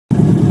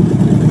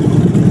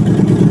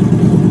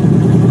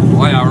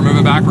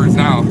driving backwards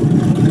now.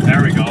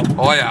 There we go.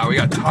 Oh yeah, we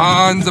got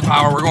tons of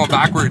power. We're going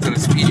backwards at a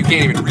speed you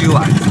can't even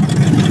realize.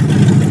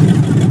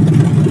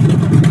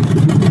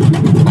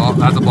 Oh,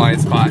 that's a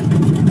blind spot.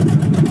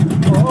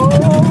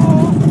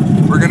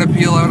 Oh, we're gonna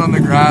peel out on the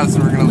grass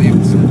and we're gonna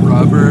leave some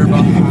rubber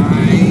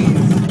behind.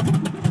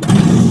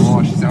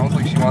 Oh, she sounds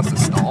like she wants to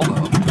stall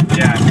though.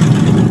 Yeah.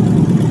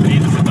 We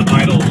need to set the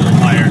idle a little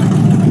higher.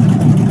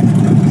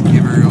 Just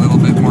give her a little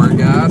bit more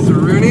gas,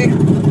 Rooney.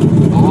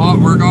 Oh,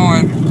 we're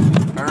going.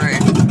 All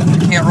right.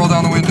 You can't roll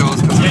down the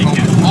windows because there's no.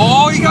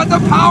 Oh, you got the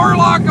power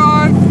lock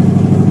on.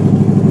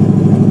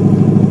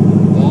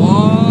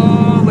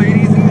 Oh,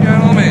 ladies and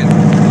gentlemen,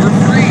 we're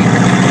free.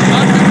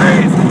 Watch the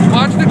trees.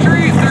 Watch the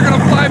trees. They're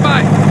gonna fly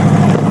by.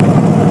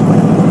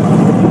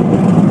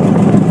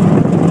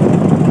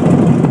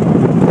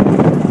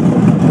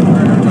 All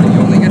right, everybody. You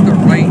only get the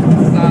right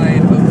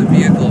side of the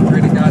vehicle.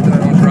 Pray to God that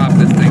I don't drop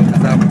this thing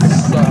because that would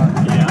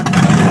suck. Yeah.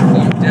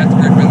 I'm death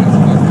grip in this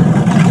fucker.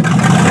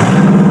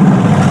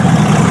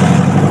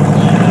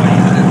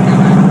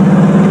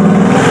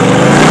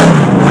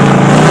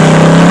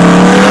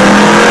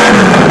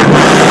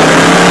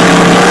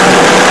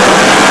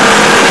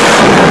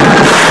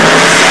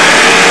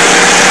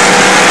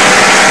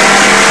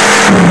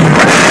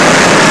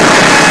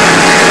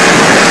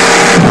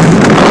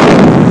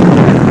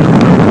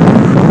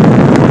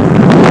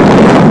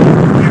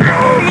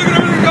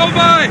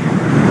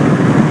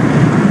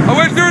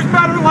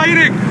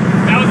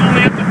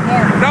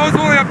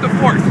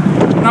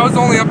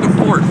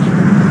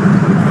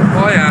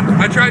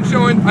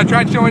 I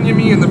tried showing you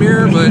me in the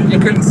mirror, but you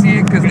couldn't see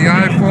it because the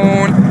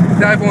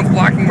iPhone's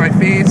blocking my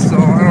face, so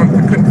I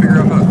couldn't figure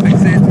out how to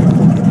fix it.